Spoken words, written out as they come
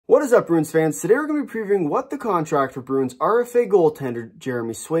What is up, Bruins fans? Today we're going to be previewing what the contract for Bruins RFA goaltender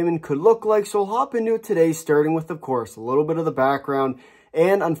Jeremy Swayman could look like, so we'll hop into it today, starting with, of course, a little bit of the background.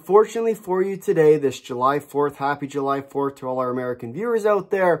 And unfortunately for you today, this July 4th, happy July 4th to all our American viewers out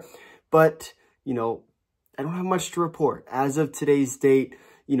there. But, I don't have much to report. As of today's date,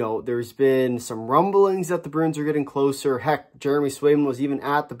 there's been some rumblings that the Bruins are getting closer. Heck, Jeremy Swayman was even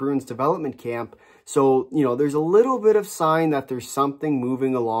at the Bruins development camp. So, there's a little bit of sign that there's something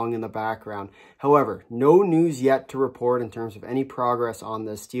moving along in the background. However, no news yet to report in terms of any progress on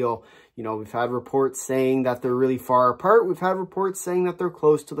this deal. We've had reports saying that they're really far apart. We've had reports saying that they're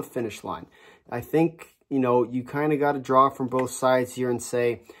close to the finish line. I think, you kind of got to draw from both sides here and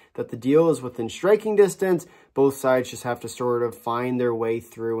say that the deal is within striking distance. Both sides just have to sort of find their way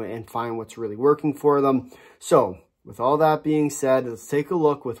through and find what's really working for them. So, with all that being said, let's take a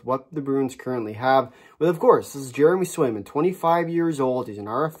look with what the Bruins currently have. With, of course, this is Jeremy Swayman, 25 years old. He's an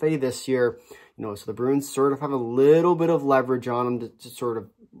RFA this year. So the Bruins sort of have a little bit of leverage on him to sort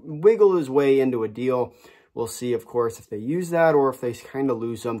of wiggle his way into a deal. We'll see, of course, if they use that or if they kind of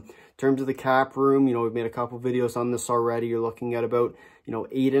lose him. In terms of the cap room, we've made a couple videos on this already. You're looking at about,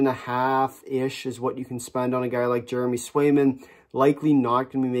 8.5-ish is what you can spend on a guy like Jeremy Swayman. Likely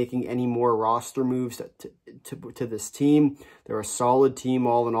not going to be making any more roster moves to this team. They're a solid team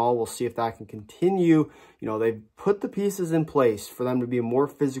all in all. We'll see if that can continue. They've put the pieces in place for them to be a more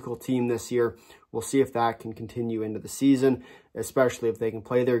physical team this year. We'll see if that can continue into the season, especially if they can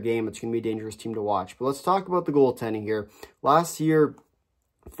play their game. It's going to be a dangerous team to watch. But let's talk about the goaltending here. Last year,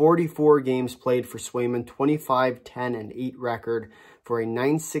 44 games played for Swayman, 25, 10, and 8 record for a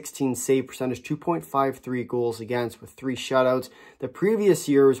 .916 save percentage, 2.53 goals against with 3 shutouts. The previous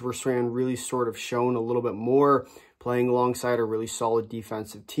years were Swayman really sort of shown a little bit more, playing alongside a really solid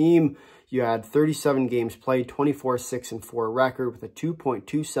defensive team. You had 37 games played, 24, 6, and 4 record with a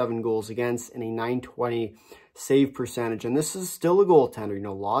 2.27 goals against and a .920 save percentage. And this is still a goaltender,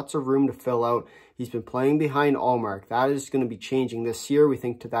 lots of room to fill out. He's been playing behind Ullmark. That is going to be changing this year, we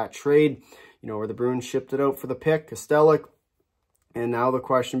think, to that trade, where the Bruins shipped it out for the pick, Kostelic. And now the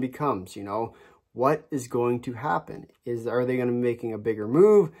question becomes, what is going to happen? Are they going to be making a bigger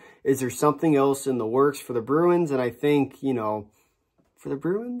move? Is there something else in the works for the Bruins? And I think, for the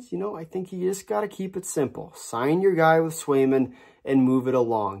Bruins, I think you just got to keep it simple. Sign your guy with Swayman and move it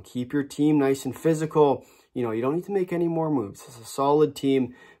along. Keep your team nice and physical. You don't need to make any more moves. It's a solid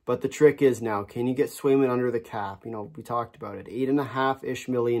team. But the trick is now, can you get Swayman under the cap? We talked about it. $8.5-ish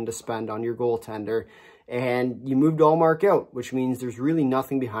million to spend on your goaltender. And you moved Ullmark out, which means there's really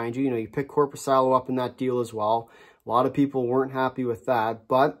nothing behind you. You picked Korpisalo up in that deal as well. A lot of people weren't happy with that.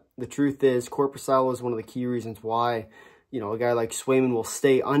 But the truth is, Korpisalo is one of the key reasons why, a guy like Swayman will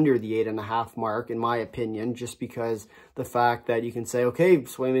stay under the 8.5 mark, in my opinion, just because the fact that you can say, okay,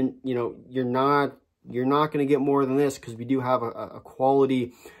 Swayman, you're not going to get more than this because we do have a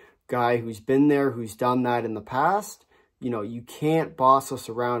quality guy who's been there, who's done that in the past. You can't boss us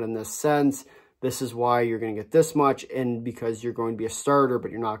around in this sense. This is why you're going to get this much, and because you're going to be a starter,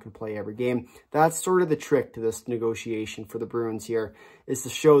 but you're not going to play every game. That's sort of the trick to this negotiation for the Bruins here, is to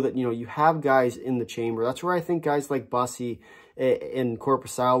show that, you have guys in the chamber. That's where I think guys like Bussy and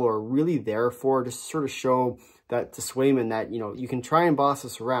Korpisalo are really there for, to sort of show that to Swayman that, you can try and boss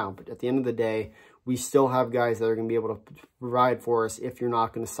us around, but at the end of the day, we still have guys that are going to be able to provide for us if you're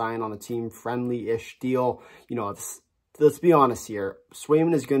not going to sign on a team-friendly-ish deal. Let's be honest here.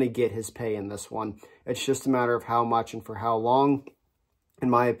 Swayman is going to get his pay in this one. It's just a matter of how much and for how long. In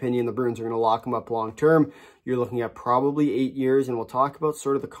my opinion, the Bruins are going to lock him up long-term. You're looking at probably 8 years, and we'll talk about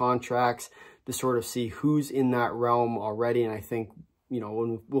sort of the contracts to sort of see who's in that realm already. And I think,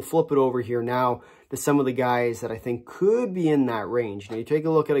 we'll flip it over here now to some of the guys that I think could be in that range. You take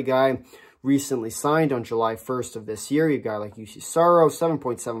a look at a guy recently signed on July 1st of this year. You have a guy like UC Saro,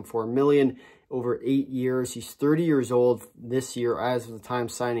 $7.74 million over 8 years. He's 30 years old this year as of the time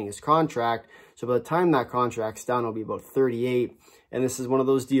signing his contract. So by the time that contract's done, it'll be about 38. And this is one of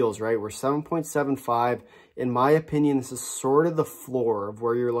those deals, right? Where 7.75, in my opinion, this is sort of the floor of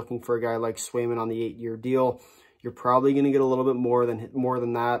where you're looking for a guy like Swayman on the 8-year deal. You're probably going to get a little bit more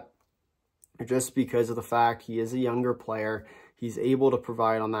than that, just because of the fact he is a younger player. He's able to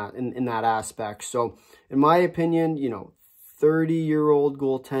provide on that in that aspect. So in my opinion, 30-year-old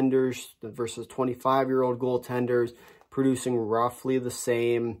goaltenders versus 25-year-old goaltenders producing roughly the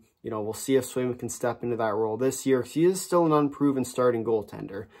same. We'll see if Swayman can step into that role this year, because he is still an unproven starting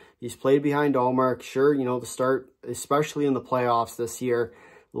goaltender. He's played behind Ullmark. Sure, the start, especially in the playoffs this year,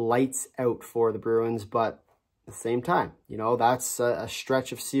 lights out for the Bruins, but at the same time, that's a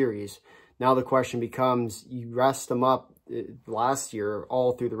stretch of series. Now the question becomes, you rest him up last year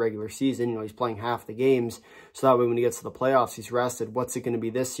all through the regular season. You know, he's playing half the games, so that way when he gets to the playoffs, he's rested. What's it going to be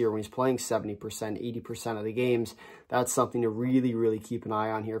this year when he's playing 70%, 80% of the games? That's something to really, really keep an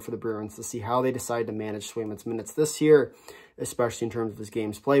eye on here for the Bruins to see how they decide to manage Swayman's minutes this year, especially in terms of his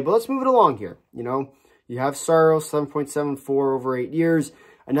games played. But let's move it along here. You know, you have Saros, 7.74 over 8 years.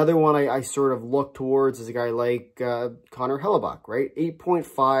 Another one I sort of look towards is a guy like Connor Hellebuck, right?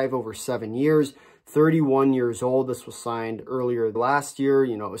 8.5 over 7 years, 31 years old. This was signed earlier last year,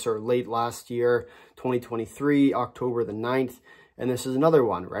 you know, sort of late last year, 2023, October the 9th. And this is another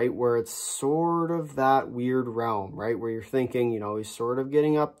one, right, where it's sort of that weird realm, right, where you're thinking, you know, he's sort of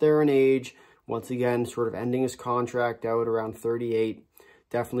getting up there in age. Once again, sort of ending his contract out around 38.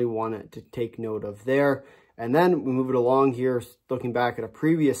 Definitely want to take note of there. And then we move it along here, looking back at a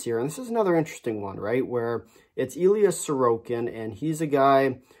previous year. And this is another interesting one, right, where it's Elias Sorokin, and he's a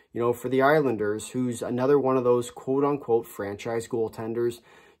guy, you know, for the Islanders, who's another one of those quote-unquote franchise goaltenders.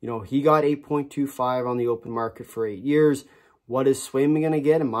 You know, he got 8.25 on the open market for 8 years. What is Swayman going to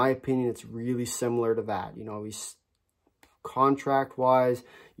get? In my opinion, it's really similar to that. You know, he's contract-wise,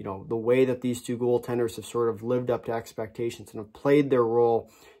 you know, the way that these two goaltenders have sort of lived up to expectations and have played their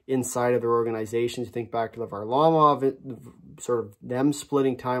role inside of their organizations. You think back to the Varlamov, sort of them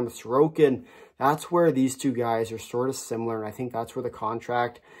splitting time with Sorokin. That's where these two guys are sort of similar, and I think that's where the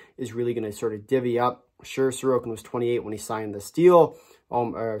contract is really going to sort of divvy up. Sure, Sorokin was 28 when he signed this deal.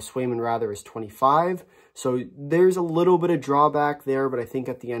 Swayman, rather, is 25. So there's a little bit of drawback there, but I think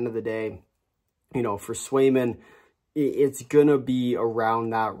at the end of the day, you know, for Swayman, it's going to be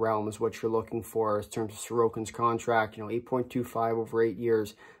around that realm is what you're looking for in terms of Sorokin's contract. You know, 8.25 over 8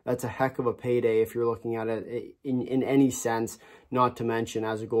 years. That's a heck of a payday if you're looking at it in any sense, not to mention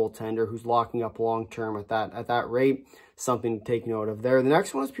as a goaltender who's locking up long-term at that rate. Something to take note of there. The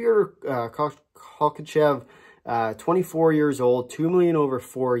next one is Pyotr Kovalchev, 24 years old, $2 million over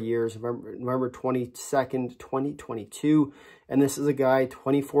 4 years, November 22nd, 2022. And this is a guy,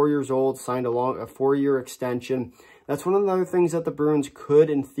 24 years old, signed a 4-year extension. That's one of the other things that the Bruins could,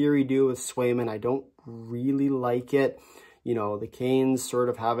 in theory, do with Swayman. I don't really like it. You know, the Canes sort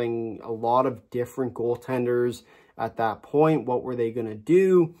of having a lot of different goaltenders at that point. What were they going to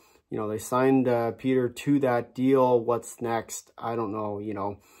do? You know, they signed Peter to that deal. What's next? I don't know, you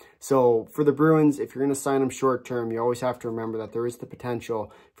know. So for the Bruins, if you're going to sign him short term, you always have to remember that there is the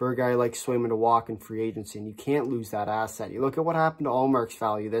potential for a guy like Swayman to walk in free agency, and you can't lose that asset. You look at what happened to Allmark's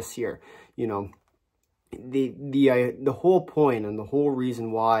value this year. You know, the whole point and the whole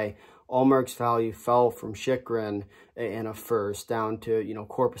reason why Allmark's value fell from Chychrun in a first down to, you know,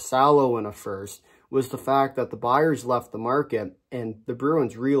 Korpisalo in a first was the fact that the buyers left the market, and the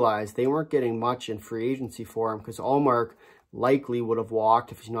Bruins realized they weren't getting much in free agency for him because Allmark likely would have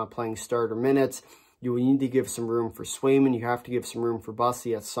walked if he's not playing starter minutes. You need to give some room for Swayman. You have to give some room for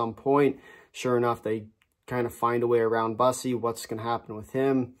Bussy at some point. Sure enough, they kind of find a way around Bussy. What's going to happen with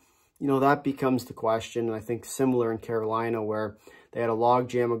him? You know, that becomes the question. And I think similar in Carolina where they had a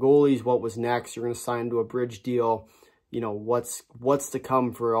logjam of goalies. What was next? You're going to sign to a bridge deal. You know, what's to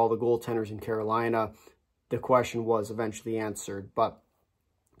come for all the goaltenders in Carolina? The question was eventually answered. But,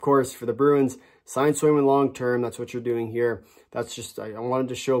 of course, for the Bruins, sign Swayman long-term. That's what you're doing here. That's just, I wanted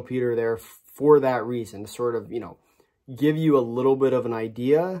to show Peter there for that reason, to sort of, you know, give you a little bit of an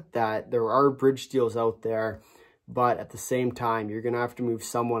idea that there are bridge deals out there, but at the same time, you're going to have to move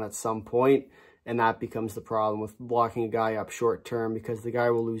someone at some point, and that becomes the problem with locking a guy up short-term because the guy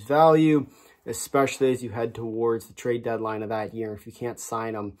will lose value, especially as you head towards the trade deadline of that year. If you can't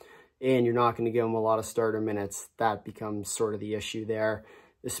sign him and you're not going to give him a lot of starter minutes, that becomes sort of the issue there,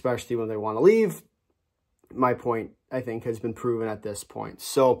 especially when they want to leave. My point, I think, has been proven at this point.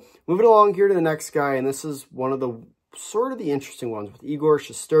 So moving along here to the next guy, and this is one of the sort of the interesting ones with Igor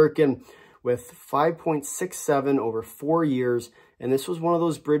Shesterkin with 5.67 over 4 years. And this was one of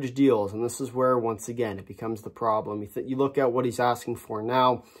those bridge deals. And this is where, once again, it becomes the problem. You look at what he's asking for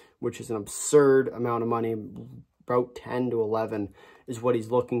now, which is an absurd amount of money, about 10 to 11 is what he's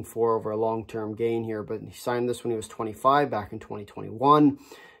looking for over a long-term gain here. But he signed this when he was 25 back in 2021.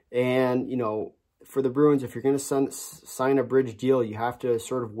 And, you know, for the Bruins, if you're going to sign a bridge deal, you have to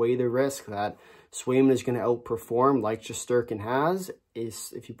sort of weigh the risk that Swayman is going to outperform like Shesterkin has.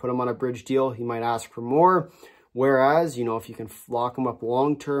 If you put him on a bridge deal, he might ask for more. Whereas, you know, if you can lock him up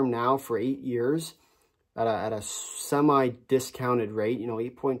long-term now for 8 years at a semi-discounted rate, you know,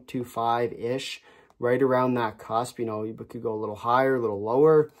 8.25-ish, right around that cusp, you know, you could go a little higher, a little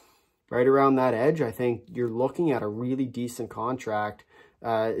lower, right around that edge, I think you're looking at a really decent contract,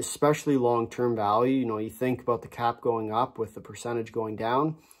 especially long-term value. You know, you think about the cap going up with the percentage going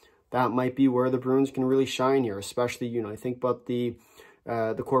down. that might be where the Bruins can really shine here, especially, you know, I think about the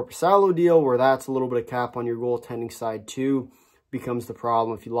Korpisalo deal, where that's a little bit of cap on your goaltending side too, becomes the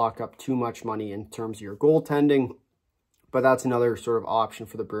problem if you lock up too much money in terms of your goaltending. But that's another sort of option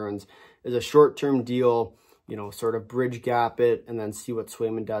for the Bruins, is a short-term deal, you know, sort of bridge gap it and then see what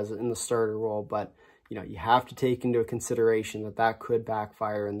Swayman does in the starter role. But, you know, you have to take into consideration that that could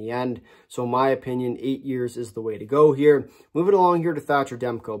backfire in the end. So in my opinion, 8 years is the way to go here. Moving along here to Thatcher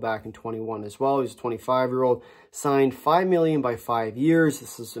Demko back in 21 as well. He's a 25-year-old, signed $5 million by 5 years.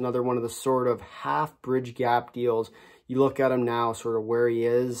 This is another one of the sort of half bridge gap deals. You look at him now, sort of where he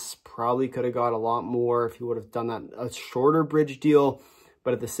is, probably could have got a lot more if he would have done that, a shorter bridge deal.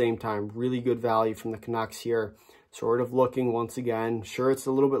 But at the same time, really good value from the Canucks here. Sort of looking, once again, sure, it's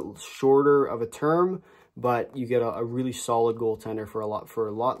a little bit shorter of a term, but you get a really solid goaltender for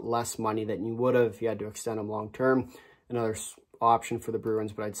a lot less money than you would have if you had to extend him long term. Another option for the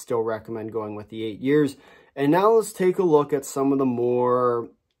Bruins, but I'd still recommend going with the 8 years. And now let's take a look at some of the more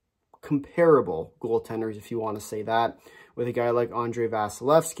comparable goaltenders, if you want to say that, with a guy like Andrei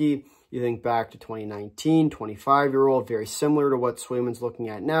Vasilevsky. You think back to 2019, 25-year-old, very similar to what Swayman's looking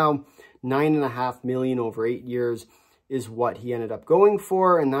at now. $9.5 million over 8 years is what he ended up going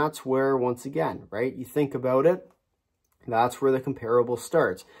for, and that's where, once again, right, you think about it, that's where the comparable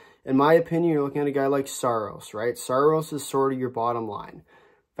starts. In my opinion, you're looking at a guy like Saros, right? Saros is sort of your bottom line.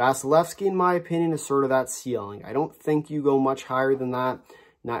 Vasilevsky, in my opinion, is sort of that ceiling. I don't think you go much higher than that.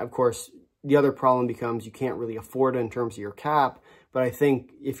 Now, of course, the other problem becomes you can't really afford it in terms of your cap, but I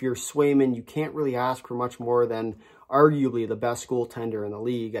think if you're Swayman, you can't really ask for much more than arguably the best goaltender in the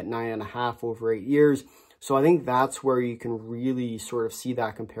league at 9.5 over 8 years. So I think that's where you can really sort of see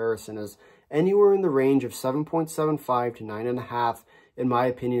that comparison, is anywhere in the range of 7.75 to 9.5, in my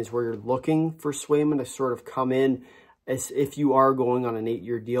opinion, is where you're looking for Swayman to sort of come in, as if you are going on an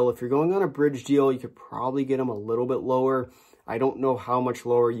 8-year deal. If you're going on a bridge deal, you could probably get him a little bit lower. I don't know how much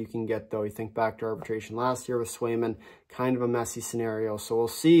lower you can get, though. You think back to arbitration last year with Swayman, kind of a messy scenario. So we'll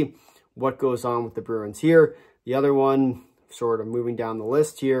see what goes on with the Bruins here. The other one, sort of moving down the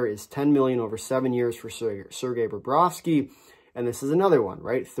list here, is $10 million over 7 years for Sergei Bobrovsky. And this is another one,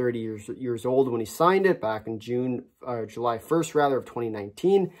 right? 30 years old when he signed it back in July 1st, rather, of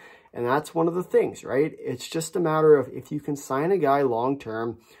 2019. And that's one of the things, right? It's just a matter of if you can sign a guy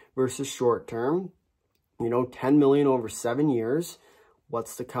long-term versus short-term. You know, $10 million over 7 years.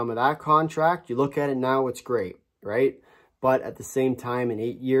 What's to come of that contract? You look at it now, it's great, right? But at the same time, in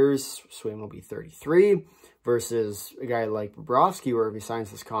 8 years, Swayman will be 33 versus a guy like Bobrovsky, where if he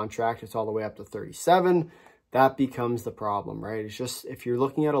signs this contract, it's all the way up to 37. That becomes the problem, right? It's just, if you're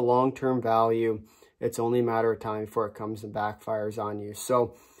looking at a long-term value, it's only a matter of time before it comes and backfires on you.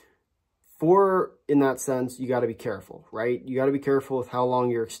 So in that sense, you got to be careful, right? You got to be careful with how long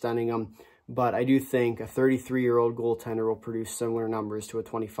you're extending them. But I do think a 33-year-old goaltender will produce similar numbers to a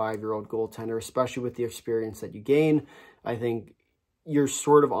 25-year-old goaltender, especially with the experience that you gain. I think you're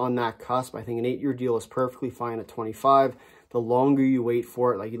sort of on that cusp. I think an 8-year deal is perfectly fine at 25. The longer you wait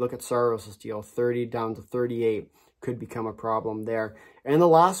for it, like you look at Saros' deal, 30 down to 38, could become a problem there. And the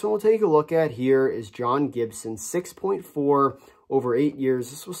last one we'll take a look at here is John Gibson, 6.4 over 8 years.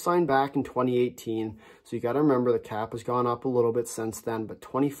 This was signed back in 2018. So you got to remember the cap has gone up a little bit since then, but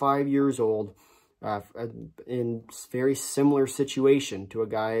 25 years old, in very similar situation to a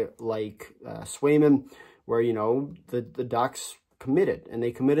guy like Swayman, where, you know, the Ducks committed, and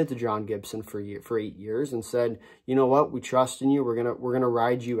they committed to John Gibson for 8 years and said, you know what, we trust in you, we're gonna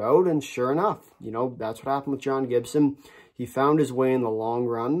ride you out. And sure enough, you know, that's what happened with John Gibson. He found his way in the long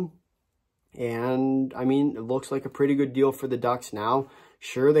run, and I mean, it looks like a pretty good deal for the Ducks now.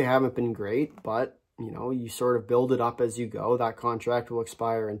 Sure, they haven't been great, but you know, you sort of build it up as you go. That contract will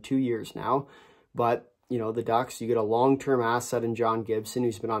expire in 2 years now, but you know, the Ducks, you get a long-term asset in John Gibson,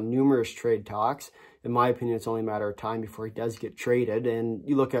 who's been on numerous trade talks. In my opinion, it's only a matter of time before he does get traded. And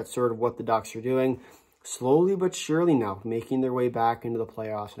you look at sort of what the Ducks are doing, slowly but surely now, making their way back into the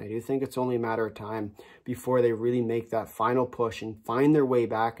playoffs. And I do think it's only a matter of time before they really make that final push and find their way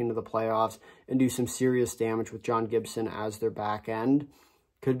back into the playoffs and do some serious damage with John Gibson as their back end.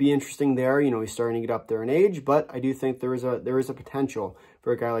 Could be interesting there. You know, he's starting to get up there in age, but I do think there is a potential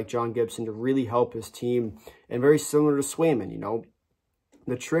for a guy like John Gibson to really help his team. And very similar to Swayman, you know,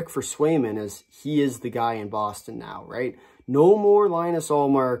 the trick for Swayman is he is the guy in Boston now, right? No more Linus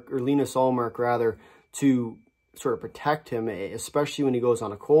Ullmark, rather, to sort of protect him, especially when he goes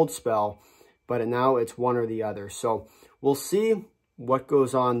on a cold spell. But now it's one or the other. So we'll see what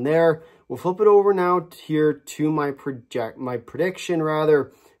goes on there. We'll flip it over now here to my prediction,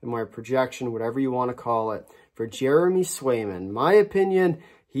 and my projection, whatever you want to call it, for Jeremy Swayman. My opinion,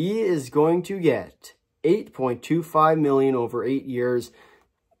 he is going to get $8.25 million over 8 years.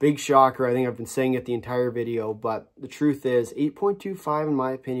 Big shocker. I think I've been saying it the entire video, but the truth is 8.25, in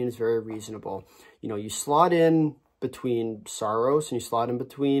my opinion, is very reasonable. You know, you slot in between Saros and you slot in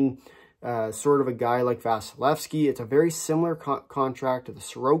between sort of a guy like Vasilevsky. It's a very similar contract to the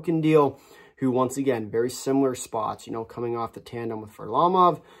Sorokin deal, who, once again, very similar spots, you know, coming off the tandem with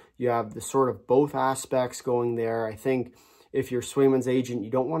Varlamov. You have the sort of both aspects going there. I think if you're Swayman's agent,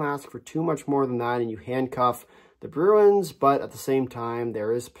 you don't want to ask for too much more than that, and you handcuff the Bruins, but at the same time,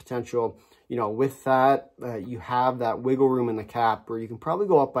 there is potential, you know, with that, you have that wiggle room in the cap where you can probably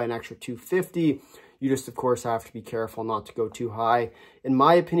go up by an extra $250. You just, of course, have to be careful not to go too high. In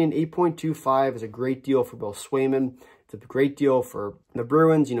my opinion, 8.25 is a great deal for both Swayman. It's a great deal for the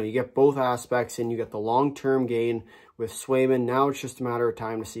Bruins. You know, you get both aspects and you get the long-term gain with Swayman. Now it's just a matter of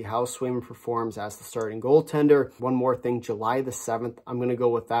time to see how Swayman performs as the starting goaltender. One more thing, July the 7th, I'm going to go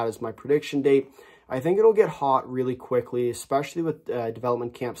with that as my prediction date. I think it'll get hot really quickly, especially with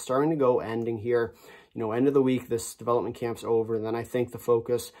development camp starting to go, ending here. You know, end of the week, this development camp's over, and then I think the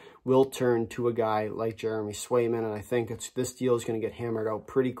focus will turn to a guy like Jeremy Swayman, and I think this deal is going to get hammered out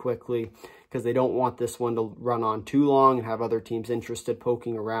pretty quickly because they don't want this one to run on too long and have other teams interested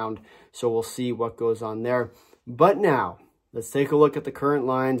poking around, so we'll see what goes on there. But now, let's take a look at the current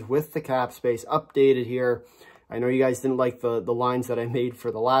lines with the cap space updated here. I know you guys didn't like the lines that I made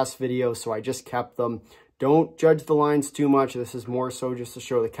for the last video, so I just kept them. Don't judge the lines too much. This is more so just to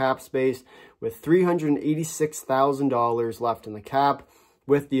show the cap space with $386,000 left in the cap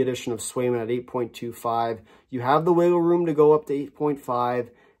with the addition of Swayman at 8.25. You have the wiggle room to go up to 8.5.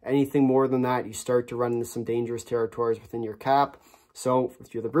 Anything more than that, you start to run into some dangerous territories within your cap. So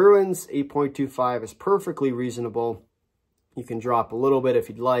if you're the Bruins, 8.25 is perfectly reasonable. You can drop a little bit if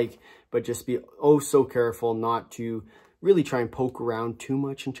you'd like, but just be oh so careful not to really try and poke around too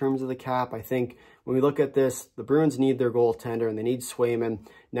much in terms of the cap. I think when we look at this, the Bruins need their goaltender and they need Swayman.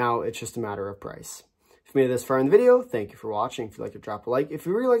 Now it's just a matter of price. If you made it this far in the video, thank you for watching. If you'd like to drop a like, if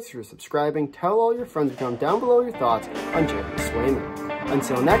you really like to, subscribing, tell all your friends to comment down below your thoughts on Jeremy Swayman.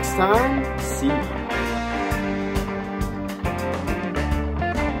 Until next time, see you.